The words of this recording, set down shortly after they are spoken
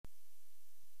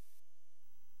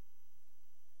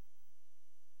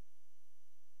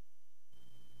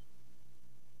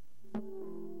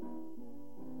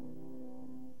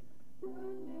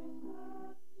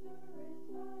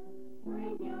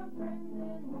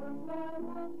one by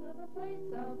one to the place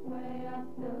of way I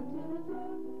fill to the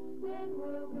door. Then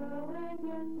we'll go and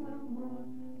get some more.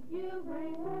 You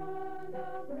bring one,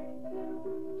 I'll bring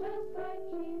two, just like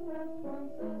Jesus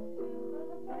wants us to. To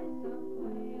the place of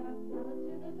way I fill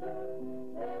to the door.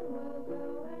 Then we'll go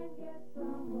and get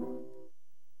some more.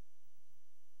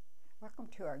 Welcome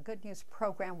to our Good News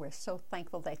program. We're so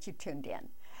thankful that you tuned in.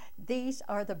 These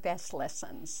are the best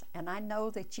lessons, and I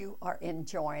know that you are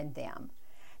enjoying them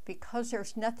because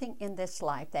there's nothing in this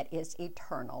life that is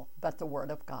eternal but the Word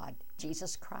of God.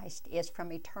 Jesus Christ is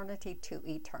from eternity to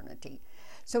eternity.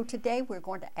 So today we're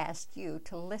going to ask you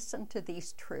to listen to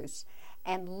these truths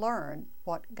and learn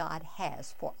what God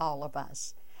has for all of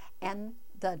us and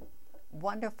the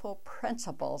wonderful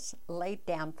principles laid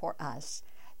down for us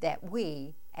that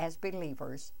we as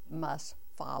believers must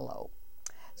follow.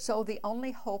 So the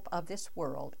only hope of this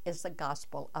world is the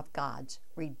gospel of God's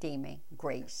redeeming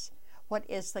grace. What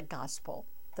is the gospel?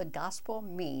 The gospel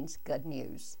means good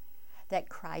news, that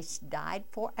Christ died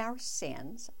for our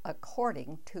sins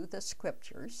according to the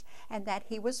scriptures, and that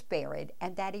he was buried,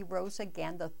 and that he rose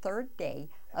again the third day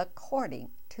according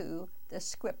to the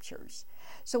scriptures.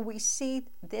 So we see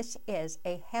this is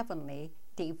a heavenly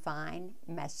divine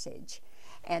message,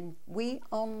 and we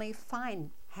only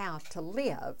find how to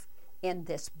live in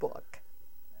this book.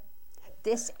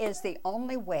 This is the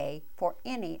only way for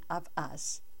any of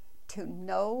us to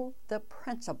know the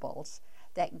principles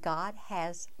that God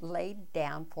has laid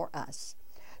down for us.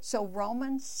 So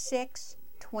Romans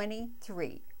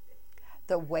 6:23,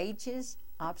 the wages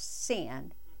of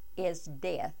sin is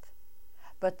death,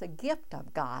 but the gift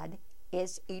of God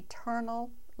is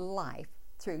eternal life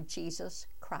through Jesus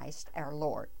Christ our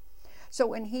Lord.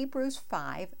 So in Hebrews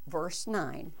 5 verse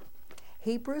 9,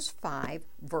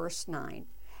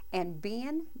 and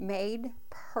being made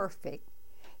perfect,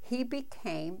 he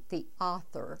became the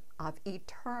author of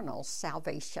eternal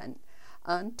salvation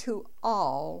unto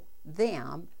all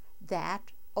them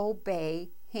that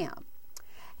obey him.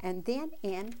 And then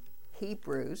in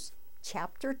Hebrews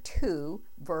chapter 2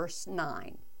 verse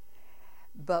 9,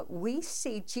 but we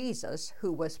see Jesus,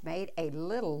 who was made a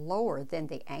little lower than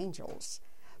the angels,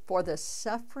 for the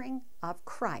suffering of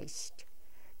Christ,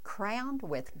 crowned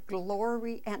with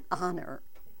glory and honor,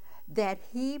 that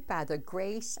he by the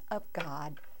grace of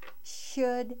God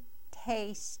should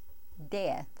taste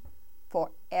death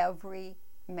for every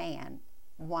man,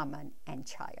 woman, and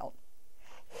child.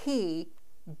 He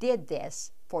did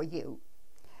this for you.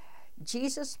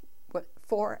 Jesus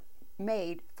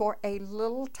made for a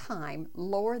little time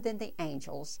lower than the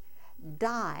angels,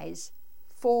 dies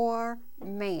for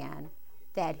man,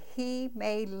 that he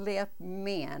may lift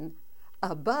men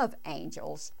above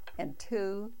angels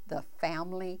into the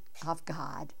family of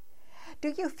God.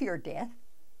 Do you fear death?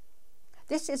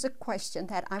 This is a question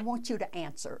that I want you to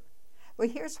answer. Well,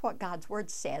 here's what God's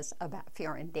Word says about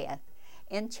fearing death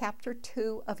in chapter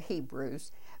 2 of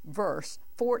Hebrews, verse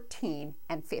 14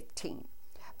 and 15.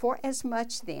 For as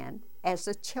much then as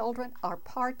the children are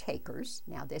partakers,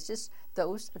 now this is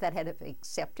those that have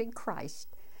accepted Christ,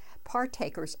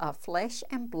 partakers of flesh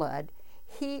and blood,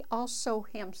 he also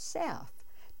himself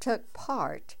took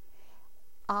part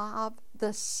of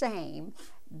the same,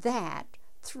 that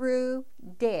through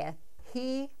death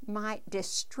he might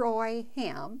destroy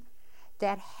him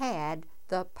that had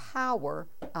the power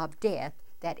of death,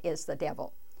 that is the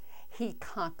devil. He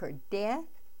conquered death,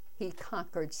 he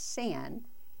conquered sin,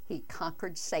 he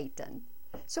conquered Satan.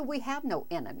 So we have no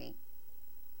enemy.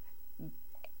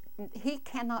 He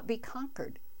cannot be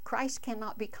conquered. Christ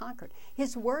cannot be conquered.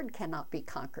 His word cannot be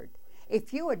conquered.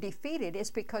 If you are defeated,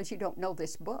 it's because you don't know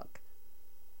this book.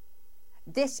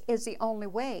 This is the only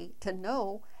way to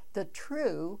know the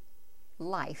true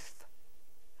life,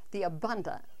 the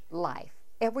abundant life.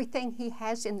 Everything he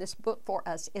has in this book for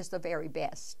us is the very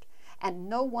best, and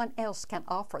no one else can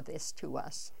offer this to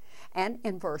us. And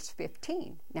in verse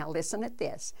 15, now listen at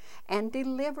this, and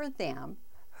deliver them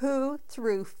who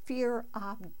through fear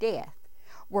of death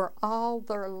were all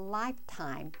their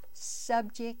lifetime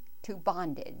subject to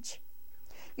bondage.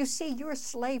 You see, you're a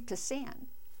slave to sin,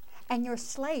 and you're a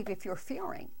slave if you're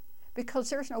fearing,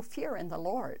 because there's no fear in the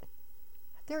Lord.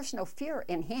 There's no fear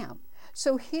in him.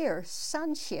 So here,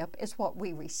 sonship is what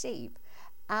we receive,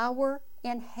 our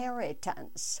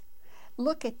inheritance.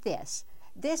 Look at this.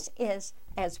 This is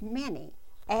as many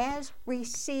as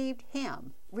received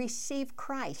him, received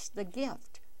Christ, the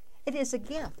gift. It is a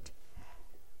gift.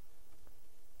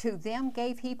 To them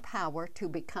gave he power to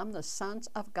become the sons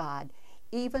of God,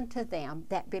 even to them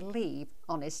that believe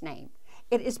on his name.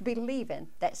 It is believing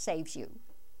that saves you.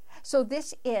 So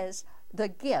this is the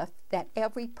gift that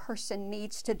every person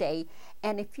needs today.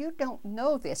 And if you don't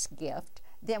know this gift,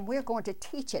 then we're going to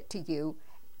teach it to you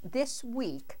this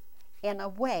week in a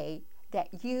way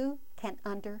that you can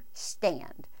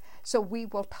understand. So we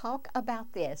will talk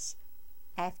about this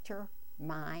after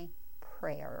my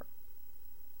prayer.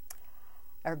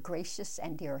 Our gracious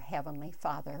and dear Heavenly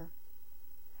Father,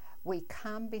 we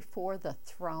come before the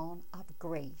throne of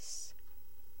grace.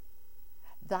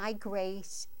 Thy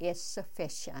grace is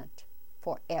sufficient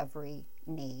for every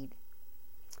need.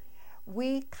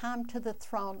 We come to the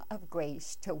throne of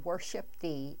grace to worship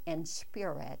Thee in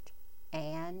spirit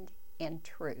and in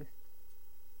truth.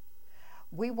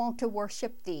 We want to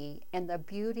worship Thee in the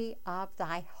beauty of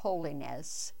Thy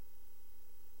holiness,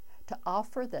 to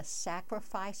offer the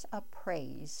sacrifice of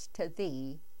praise to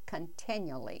Thee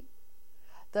continually,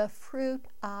 the fruit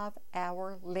of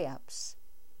our lips,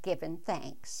 giving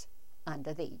thanks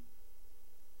unto Thee.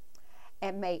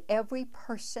 And may every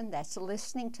person that's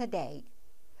listening today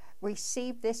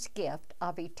receive this gift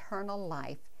of eternal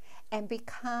life and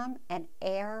become an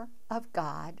heir of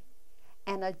God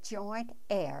and a joint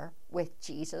heir with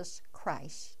Jesus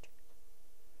Christ.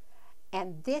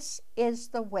 And this is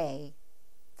the way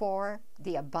for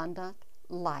the abundant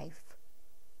life,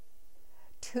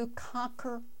 to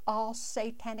conquer all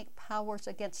satanic powers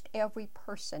against every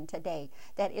person today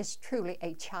that is truly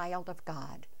a child of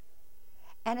God.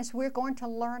 And as we're going to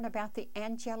learn about the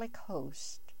angelic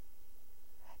host,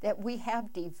 that we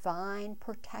have divine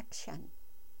protection.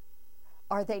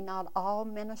 Are they not all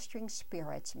ministering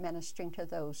spirits ministering to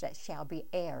those that shall be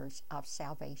heirs of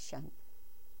salvation?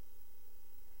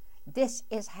 This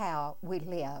is how we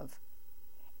live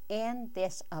in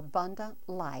this abundant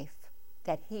life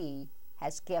that He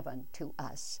has given to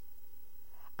us.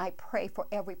 I pray for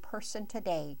every person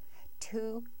today,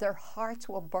 too, their hearts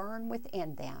will burn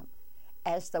within them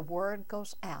as the word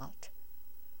goes out,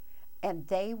 and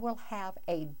they will have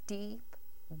a deep,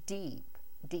 deep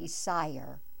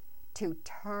desire to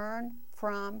turn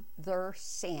from their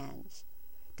sins,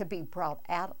 to be brought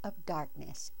out of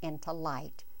darkness into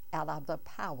light, out of the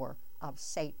power of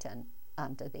Satan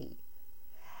unto Thee.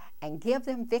 And give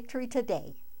them victory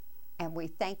today. And we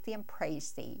thank Thee and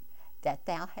praise Thee that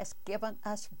Thou hast given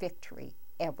us victory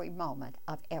every moment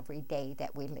of every day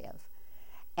that we live.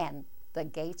 And the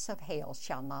gates of hell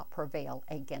shall not prevail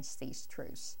against these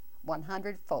truths.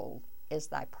 100-fold is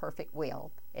Thy perfect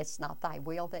will. It's not Thy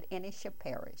will that any should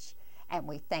perish. And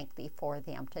we thank Thee for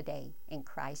them today. In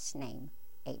Christ's name,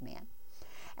 amen.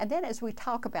 And then as we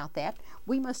talk about that,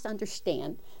 we must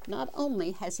understand not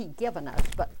only has He given us,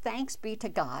 but thanks be to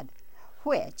God,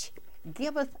 which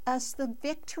giveth us the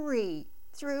victory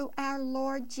through our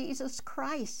Lord Jesus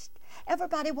Christ.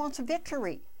 Everybody wants a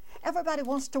victory. Everybody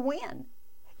wants to win.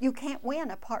 You can't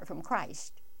win apart from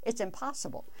Christ. It's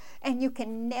impossible. And you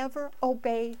can never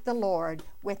obey the Lord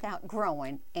without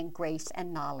growing in grace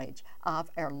and knowledge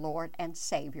of our Lord and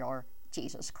Savior,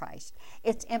 Jesus Christ.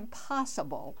 It's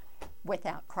impossible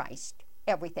without Christ.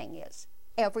 Everything is.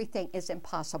 Everything is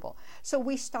impossible. So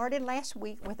we started last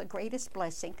week with the greatest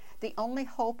blessing. The only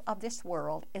hope of this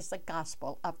world is the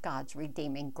gospel of God's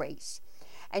redeeming grace.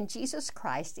 And Jesus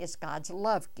Christ is God's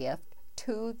love gift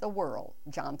to the world,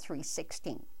 John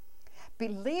 3:16.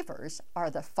 Believers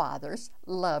are the Father's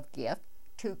love gift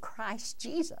to Christ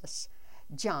Jesus,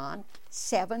 John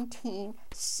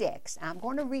 17:6. I'm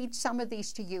going to read some of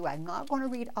these to you. I'm not going to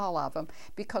read all of them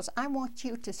because I want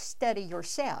you to study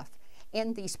yourself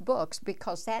in these books,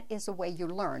 because that is the way you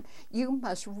learn. You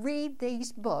must read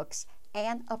these books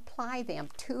and apply them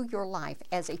to your life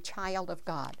as a child of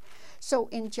God. So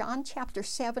in John chapter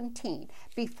 17,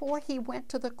 before He went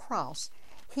to the cross,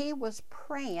 He was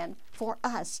praying for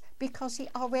us because He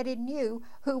already knew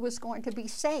who was going to be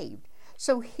saved.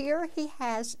 So here He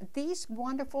has these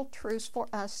wonderful truths for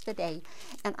us today,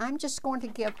 and I'm just going to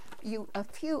give you a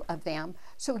few of them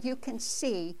so you can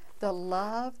see the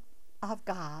love of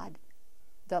God,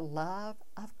 the love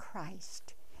of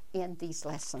Christ in these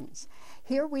lessons.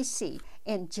 Here we see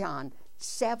in John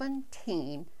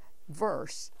 17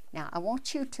 verse. Now I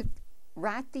want you to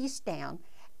write these down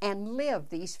and live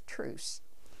these truths.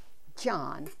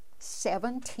 John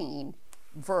 17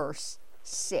 verse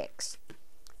 6.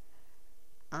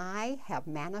 I have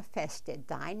manifested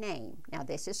thy name. Now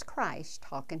this is Christ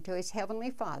talking to His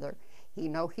Heavenly Father. You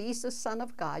know He's the Son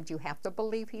of God. You have to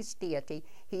believe He's deity.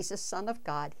 He's the Son of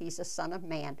God. He's the Son of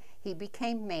man. He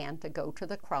became man to go to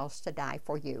the cross to die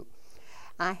for you.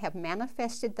 I have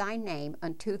manifested thy name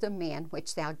unto the men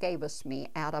which thou gavest me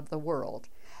out of the world.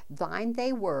 Thine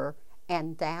they were,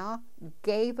 and thou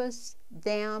gavest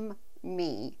them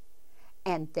me,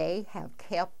 and they have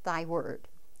kept thy word.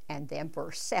 And then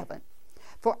verse 7.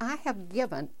 For I have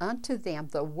given unto them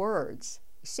the words.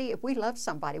 See, if we love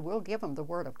somebody, we'll give them the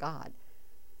word of God.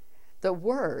 The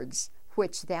words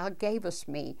which thou gavest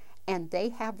me, and they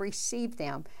have received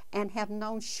them, and have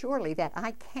known surely that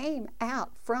I came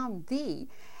out from thee,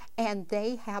 and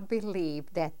they have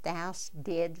believed that thou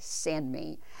did send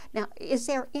me. Now, is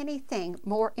there anything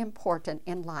more important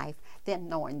in life than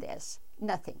knowing this?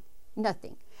 Nothing.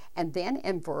 Nothing. And then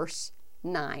in verse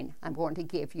 9, I'm going to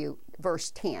give you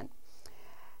verse 10.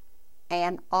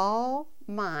 And all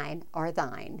mine are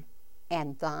thine,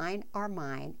 and thine are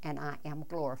mine, and I am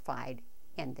glorified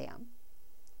in them.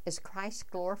 Is Christ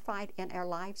glorified in our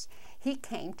lives? He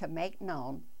came to make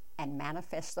known and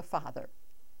manifest the Father.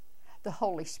 The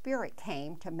Holy Spirit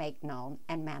came to make known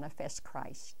and manifest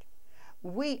Christ.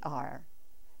 We are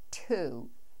to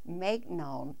make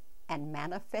known and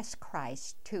manifest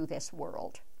Christ to this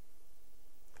world.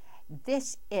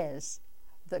 This is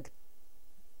the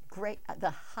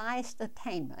highest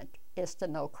attainment is to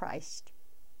know Christ.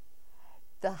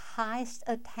 The highest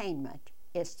attainment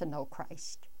is to know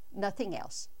Christ. Nothing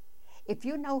else. If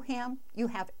you know Him, you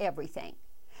have everything.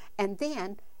 And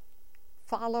then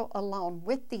follow along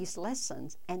with these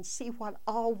lessons and see what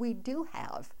all we do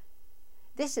have.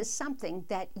 This is something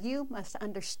that you must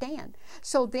understand.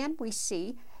 So then we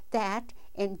see that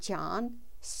in John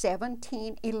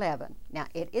 17:11. Now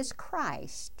it is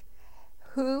Christ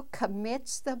who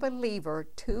commits the believer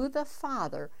to the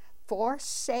Father for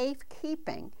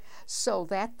safekeeping, so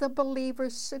that the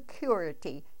believer's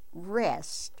security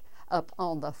rests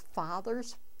upon the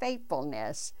Father's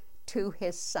faithfulness to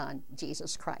His Son,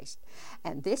 Jesus Christ.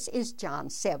 And this is John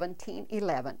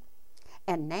 17:11.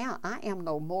 And now I am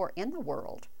no more in the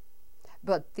world,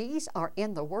 but these are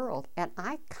in the world, and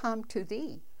I come to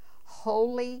thee.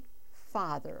 Holy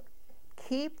Father,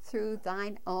 keep through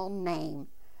thine own name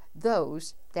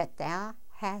those that thou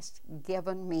hast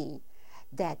given me,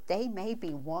 that they may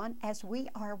be one as we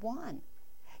are one.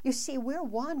 You see, we're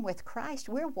one with Christ.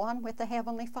 We're one with the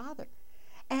Heavenly Father.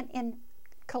 And in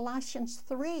Colossians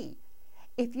 3,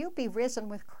 if you be risen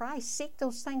with Christ, seek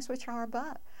those things which are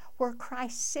above, where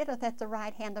Christ sitteth at the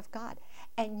right hand of God.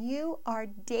 And you are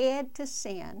dead to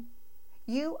sin.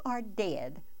 You are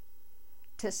dead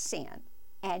to sin.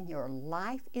 And your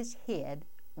life is hid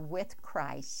with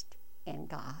Christ in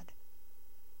God.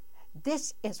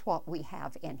 This is what we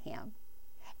have in Him.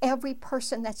 Every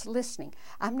person that's listening,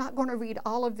 I'm not going to read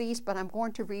all of these, but I'm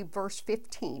going to read verse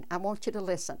 15. I want you to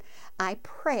listen. I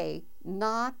pray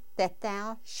not that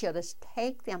thou shouldest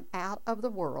take them out of the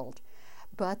world,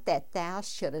 but that thou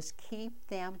shouldest keep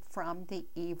them from the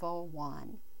evil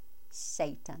one,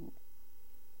 Satan.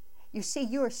 You see,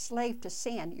 you're a slave to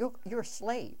sin. You're a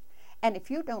slave. And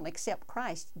if you don't accept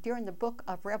Christ during the book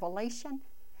of Revelation,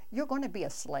 you're going to be a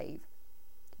slave,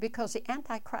 because the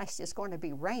Antichrist is going to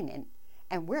be reigning,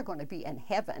 and we're going to be in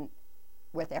heaven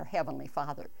with our Heavenly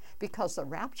Father, because the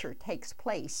rapture takes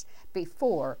place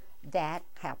before that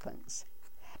happens.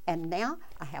 And now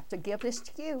I have to give this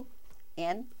to you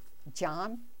in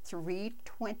John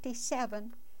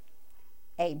 3:27.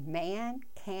 A man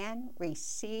can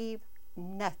receive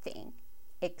nothing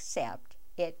except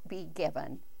it be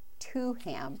given to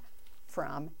him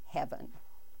from heaven.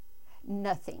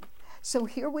 Nothing. So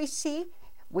here we see,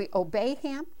 we obey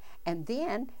Him, and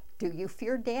then, do you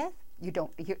fear death? You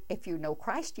don't. If you know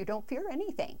Christ, you don't fear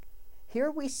anything.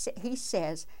 Here He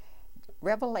says,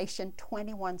 Revelation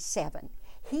 21:7,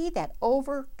 He that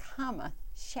overcometh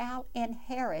shall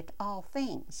inherit all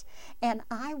things, and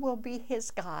I will be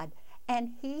his God,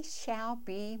 and he shall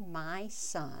be my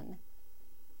son.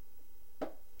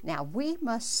 Now we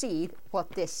must see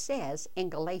what this says in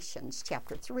Galatians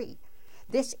chapter 3.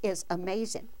 This is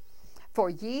amazing. For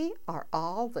ye are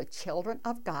all the children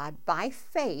of God by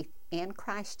faith in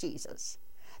Christ Jesus.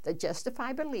 The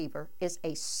justified believer is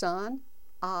a son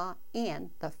in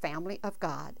the family of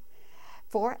God.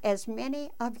 For as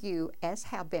many of you as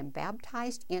have been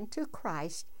baptized into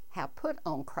Christ have put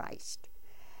on Christ.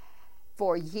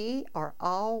 For ye are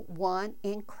all one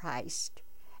in Christ.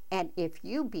 And if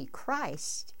you be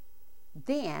Christ,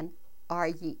 then are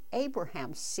ye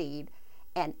Abraham's seed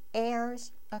and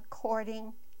heirs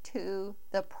according to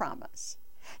the promise.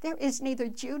 There is neither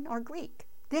Jew nor Greek.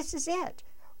 This is it.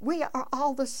 We are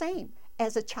all the same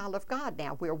as a child of God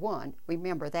now. We're one.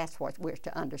 Remember, that's what we're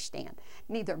to understand.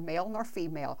 Neither male nor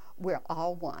female. We're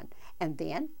all one. And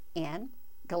then in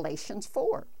Galatians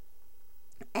 4,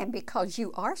 and because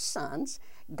you are sons,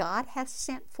 God hath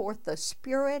sent forth the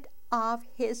Spirit of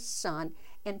His Son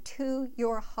into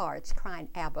your hearts, crying,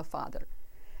 Abba, Father.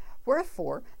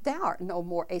 Wherefore, thou art no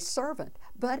more a servant,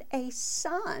 but a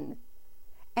son.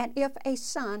 And if a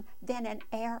son, then an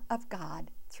heir of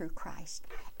God through Christ.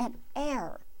 An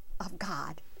heir of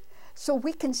God. So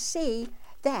we can see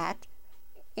that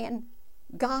in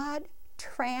God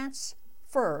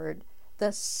transferred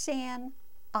the sin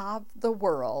of the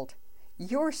world,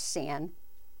 your sin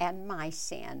and my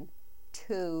sin,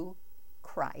 to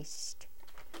Christ.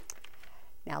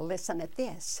 Now listen at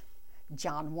this.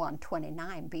 John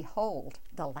 1:29, behold,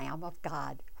 the Lamb of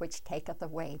God, which taketh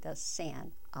away the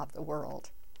sin of the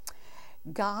world.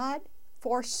 God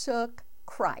forsook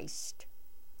Christ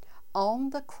on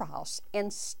the cross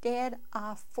instead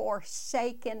of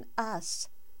forsaking us.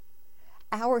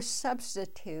 Our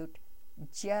substitute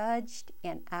judged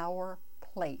in our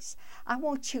place. I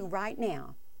want you right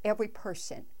now, every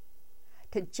person,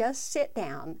 to just sit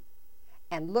down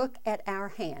and look at our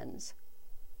hands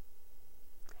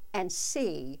and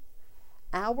see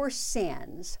our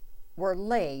sins were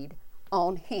laid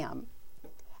on him.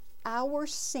 Our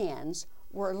sins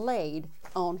were laid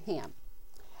on him.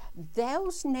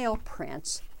 Those nail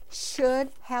prints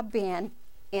should have been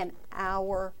in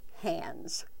our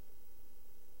hands.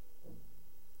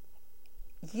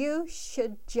 You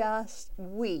should just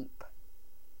weep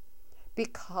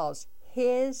because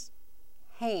his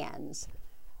hands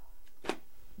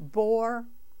bore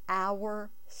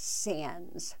our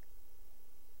sins.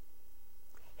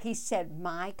 He said,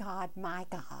 my God,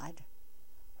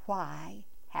 why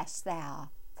hast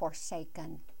thou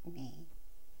forsaken me?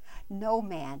 No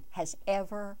man has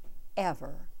ever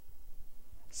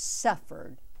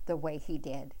suffered the way he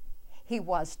did. He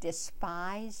was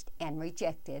despised and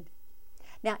rejected.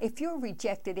 Now, if you're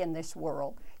rejected in this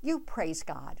world, you praise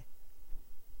God.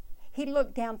 He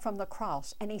looked down from the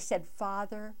cross and he said,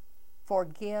 Father,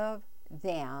 forgive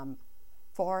them,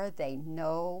 for they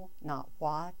know not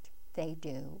what they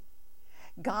do.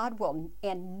 God will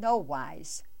in no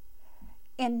wise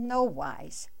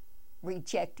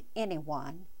reject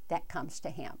anyone that comes to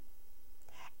him.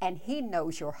 And he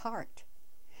knows your heart.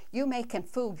 You may can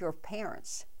fool your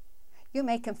parents. You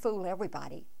may can fool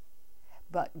everybody.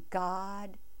 But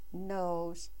God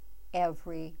knows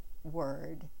every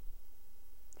word.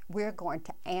 We're going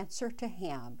to answer to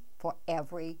him for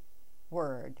every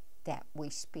word that we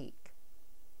speak.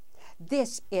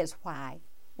 This is why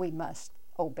we must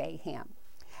obey him.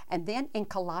 And then in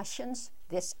Colossians,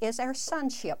 this is our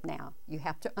sonship now. You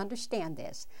have to understand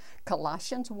this.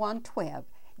 Colossians 1:12,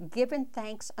 giving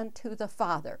thanks unto the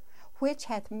Father, which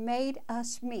hath made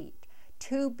us meet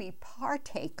to be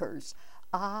partakers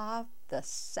of the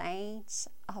saints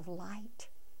of light.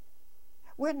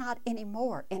 We're not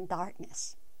anymore in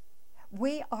darkness.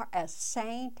 We are a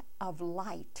saint of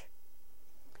light.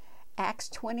 Acts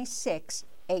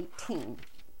 26:18.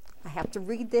 I have to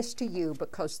read this to you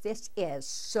because this is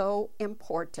so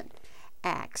important.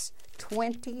 Acts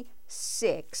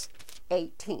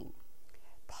 26:18.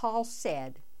 Paul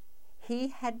said he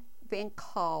had been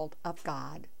called of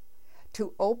God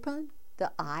to open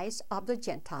the eyes of the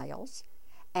Gentiles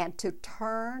and to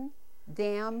turn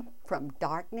them from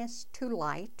darkness to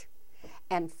light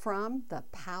and from the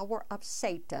power of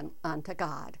Satan unto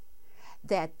God,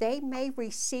 that they may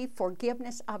receive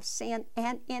forgiveness of sin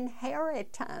and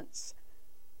inheritance.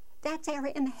 That's our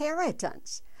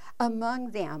inheritance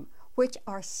among them which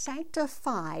are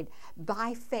sanctified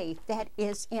by faith that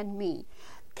is in me.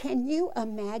 Can you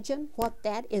imagine what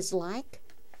that is like?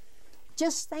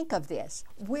 Just think of this.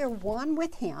 We're one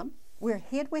with him. We're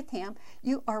hid with him.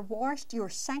 You are washed, you're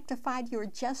sanctified, you're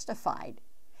justified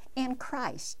in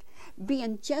Christ.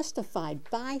 Being justified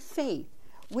by faith,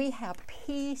 we have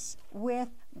peace with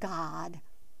God.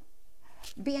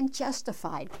 Being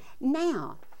justified.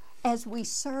 Now, as we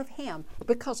serve him,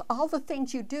 because all the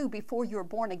things you do before you're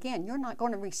born again, you're not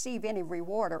going to receive any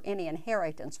reward or any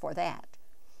inheritance for that.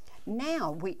 Now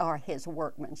we are his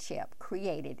workmanship,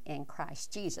 created in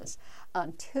Christ Jesus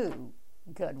unto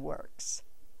good works.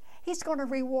 He's going to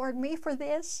reward me for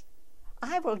this.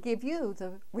 I will give you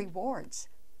the rewards.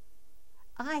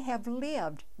 I have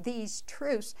lived these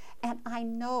truths and I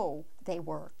know they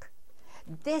work.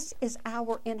 This is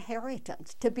our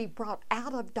inheritance, to be brought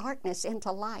out of darkness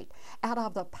into light, out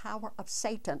of the power of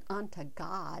Satan unto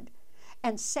God.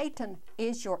 And Satan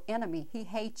is your enemy. He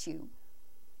hates you.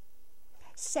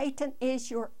 Satan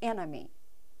is your enemy.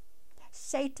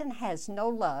 Satan has no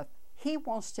love. He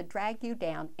wants to drag you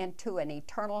down into an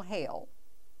eternal hell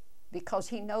because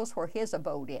he knows where his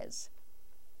abode is.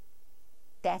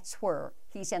 That's where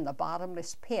he's in the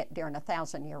bottomless pit during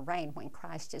 1,000-year reign when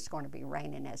Christ is going to be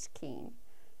reigning as King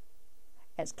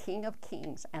of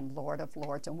kings and Lord of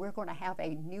lords. And we're going to have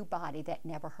a new body that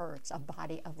never hurts, a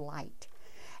body of light.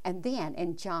 And then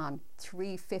in John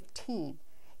 3:15,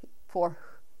 for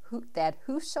that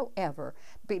whosoever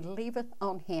believeth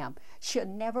on him should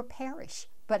never perish,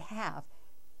 but have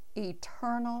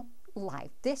eternal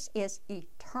life. This is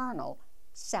eternal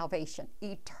salvation,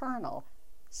 eternal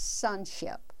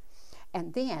sonship.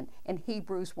 And then in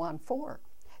Hebrews 1:4,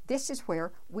 this is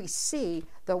where we see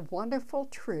the wonderful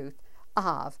truth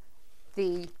of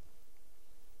the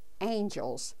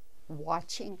angels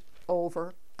watching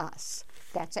over us.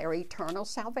 That's our eternal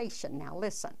salvation. Now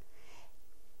listen,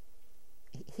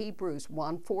 Hebrews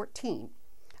 1:14,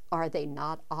 are they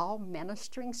not all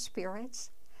ministering spirits,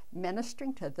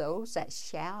 ministering to those that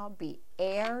shall be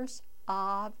heirs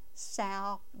of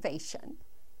salvation?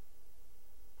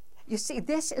 You see,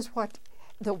 this is what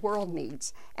the world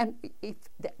needs. And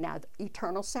now,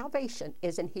 eternal salvation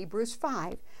is in Hebrews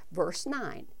 5, verse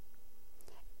 9.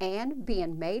 And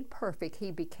being made perfect,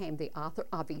 he became the author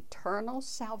of eternal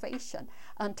salvation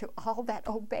unto all that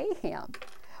obey him.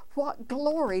 What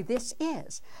glory this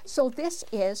is. So this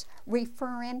is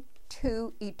referring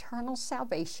to eternal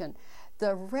salvation,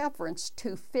 the reverence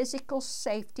to physical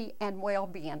safety and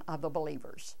well-being of the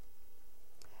believers.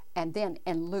 And then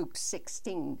in Luke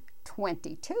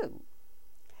 16:22,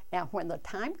 now when the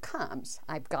time comes,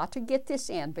 I've got to get this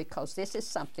in because this is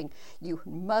something you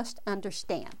must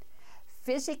understand.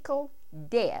 Physical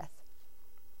death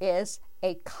is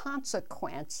a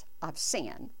consequence of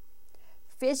sin.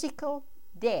 Physical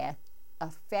death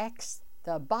affects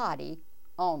the body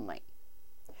only.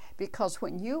 Because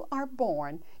when you are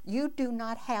born, you do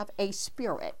not have a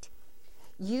spirit.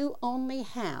 You only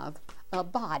have a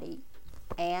body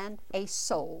and a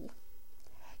soul.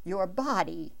 Your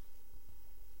body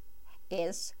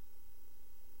is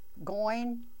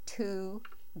going to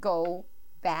go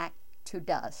back to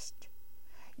dust.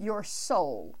 Your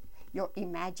soul, your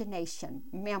imagination,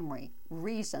 memory,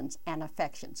 reasons, and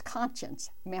affections, conscience,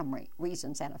 memory,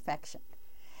 reasons, and affection.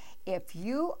 If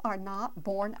you are not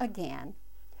born again,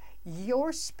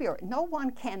 your spirit, no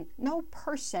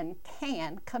person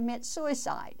can commit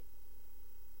suicide.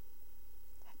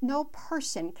 No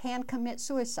person can commit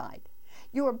suicide.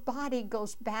 Your body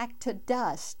goes back to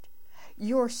dust.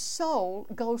 Your soul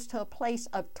goes to a place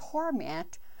of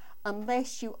torment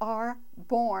unless you are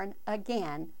born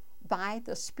again by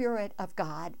the Spirit of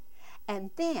God.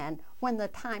 And then when the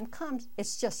time comes,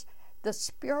 it's just the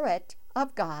Spirit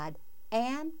of God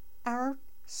and our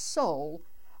soul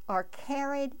are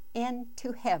carried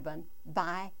into heaven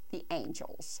by the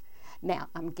angels. Now,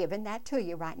 I'm giving that to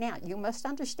you right now. You must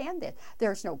understand this.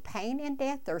 There's no pain in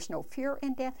death. There's no fear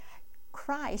in death.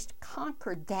 Christ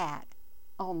conquered that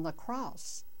on the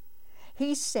cross.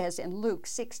 He says in Luke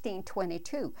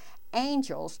 16:22,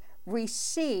 angels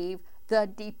receive the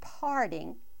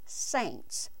departing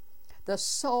saints, the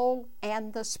soul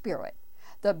and the spirit.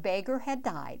 The beggar had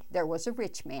died. There was a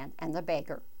rich man and the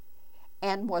beggar.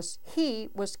 And he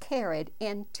was carried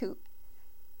into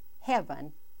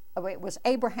heaven. It was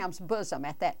Abraham's bosom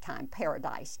at that time,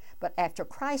 paradise. But after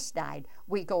Christ died,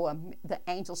 the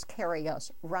angels carry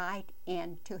us right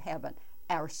into heaven,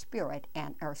 our spirit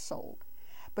and our soul.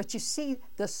 But you see,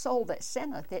 the soul that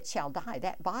sinneth, it shall die.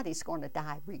 That body's going to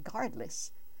die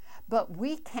regardless. But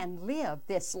we can live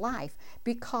this life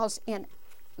because in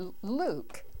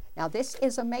Luke, now this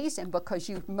is amazing because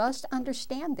you must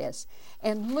understand this.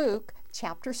 In Luke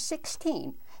chapter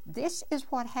 16, this is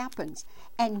what happens.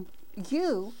 And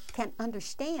you can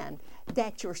understand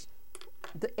that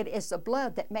it is the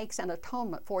blood that makes an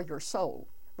atonement for your soul.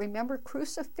 Remember,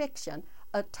 crucifixion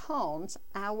atones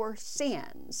our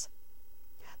sins.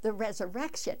 The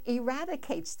resurrection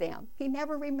eradicates them. He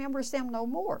never remembers them no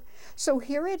more. So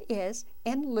here it is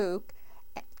in Luke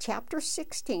chapter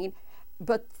 16,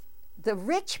 but the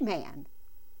rich man,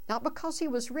 not because he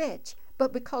was rich,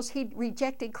 but because he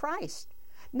rejected Christ.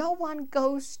 No one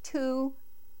goes to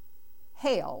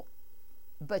hell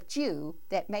but you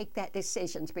that make that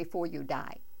decisions before you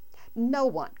die. No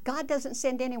one. God doesn't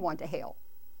send anyone to hell.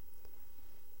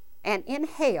 And in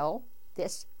hell,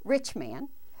 this rich man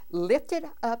lifted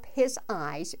up his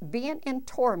eyes, being in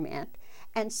torment,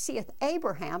 and seeth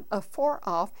Abraham afar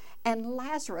off, and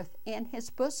Lazarus in his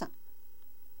bosom.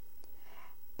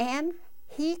 And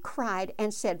he cried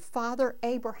and said, Father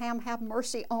Abraham, have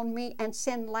mercy on me, and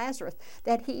send Lazarus,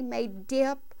 that he may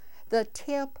dip the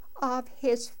tip of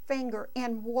his finger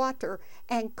in water,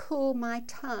 and cool my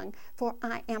tongue, for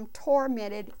I am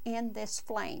tormented in this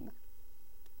flame.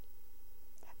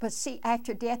 But see,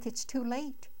 after death, it's too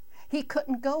late. He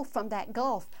couldn't go from that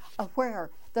gulf of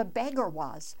where the beggar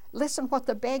was. Listen what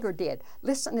the beggar did.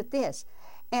 Listen at this.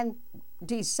 And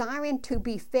desiring to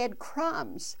be fed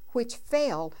crumbs, which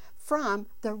fell from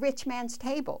the rich man's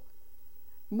table.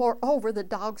 Moreover, the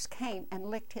dogs came and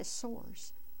licked his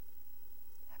sores.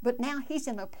 But now he's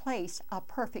in a place of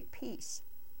perfect peace.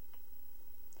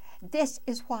 This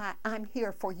is why I'm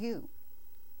here for you.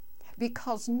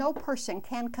 Because no person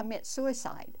can commit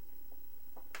suicide.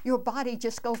 Your body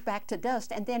just goes back to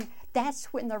dust, and then that's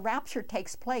when the rapture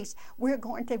takes place. We're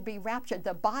going to be raptured.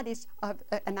 The bodies of,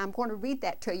 and I'm going to read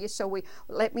that to you, so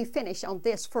let me finish on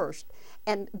this first.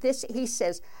 And this, he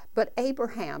says, but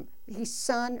Abraham, his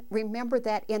son, remember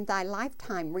that in thy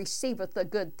lifetime receiveth the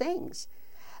good things.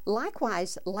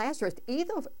 Likewise, Lazarus,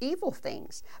 evil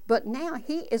things. But now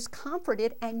he is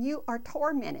comforted, and you are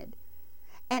tormented.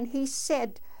 And he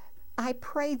said, I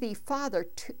pray thee, Father,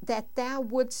 that thou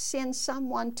wouldst send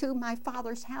someone to my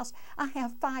father's house. I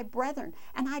have 5 brethren,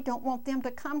 and I don't want them to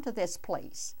come to this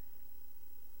place.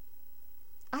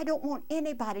 I don't want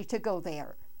anybody to go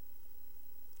there.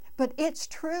 But it's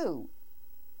true.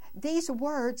 These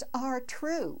words are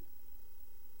true.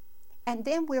 And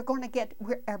then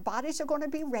our bodies are going to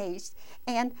be raised,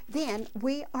 and then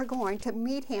we are going to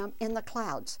meet him in the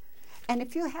clouds. And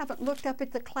if you haven't looked up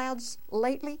at the clouds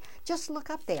lately, just look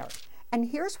up there. And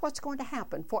here's what's going to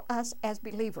happen for us as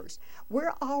believers.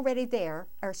 We're already there.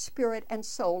 Our spirit and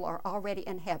soul are already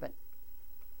in heaven.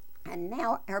 And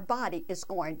now our body is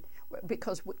going,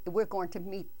 because we're going to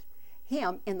meet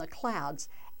him in the clouds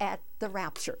at the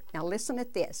rapture. Now listen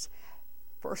at this.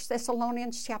 1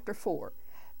 Thessalonians chapter 4.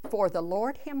 For the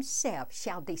Lord himself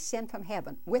shall descend from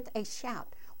heaven with a shout,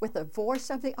 with the voice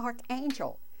of the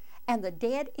archangel, and the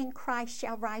dead in Christ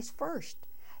shall rise first.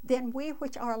 Then we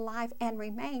which are alive and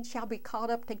remain shall be caught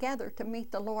up together to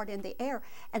meet the Lord in the air,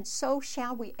 and so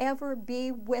shall we ever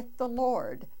be with the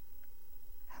Lord.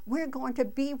 We're going to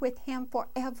be with him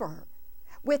forever,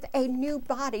 with a new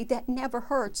body that never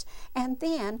hurts. And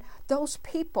then those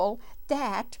people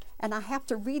that, and I have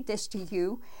to read this to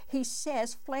you, he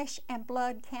says, flesh and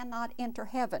blood cannot enter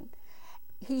heaven.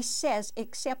 He says,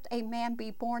 except a man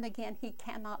be born again, he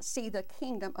cannot see the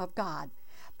kingdom of God.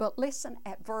 But listen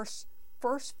at verse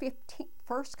 1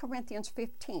 Corinthians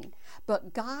 15.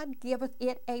 But God giveth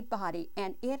it a body,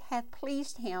 and it hath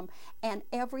pleased him, and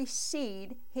every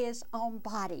seed his own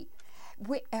body.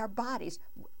 Our bodies,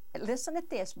 listen at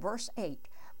this, verse 8.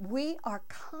 We are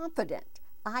confident,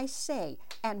 I say,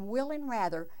 and willing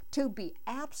rather, to be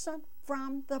absent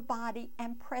from the body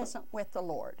and present with the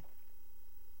Lord.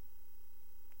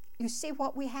 You see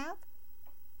what we have?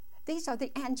 These are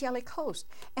the angelic host.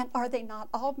 And are they not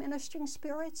all ministering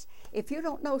spirits? If you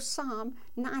don't know Psalm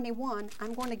 91,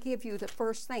 I'm going to give you the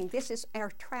first thing. This is our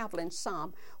traveling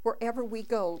psalm. Wherever we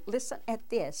go, listen at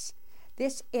this.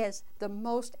 This is the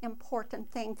most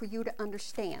important thing for you to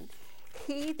understand.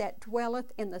 He that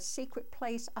dwelleth in the secret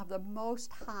place of the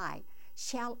Most High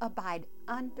shall abide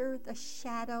under the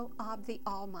shadow of the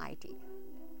Almighty.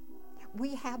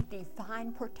 We have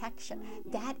divine protection.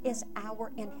 That is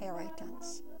our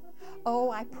inheritance.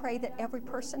 Oh, I pray that every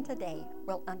person today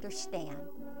will understand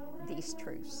these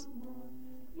truths.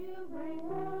 You bring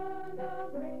one, I'll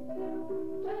bring two,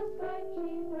 just like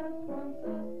Jesus wants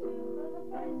us to. The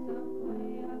place of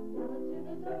way up till to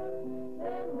the door,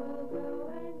 then we'll go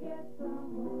and get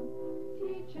some more.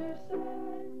 Teacher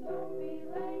said, don't be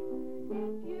late.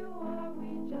 If you are,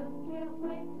 we just can't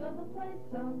wait. So the place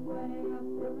of way up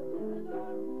till to the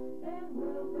door, then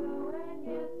we'll go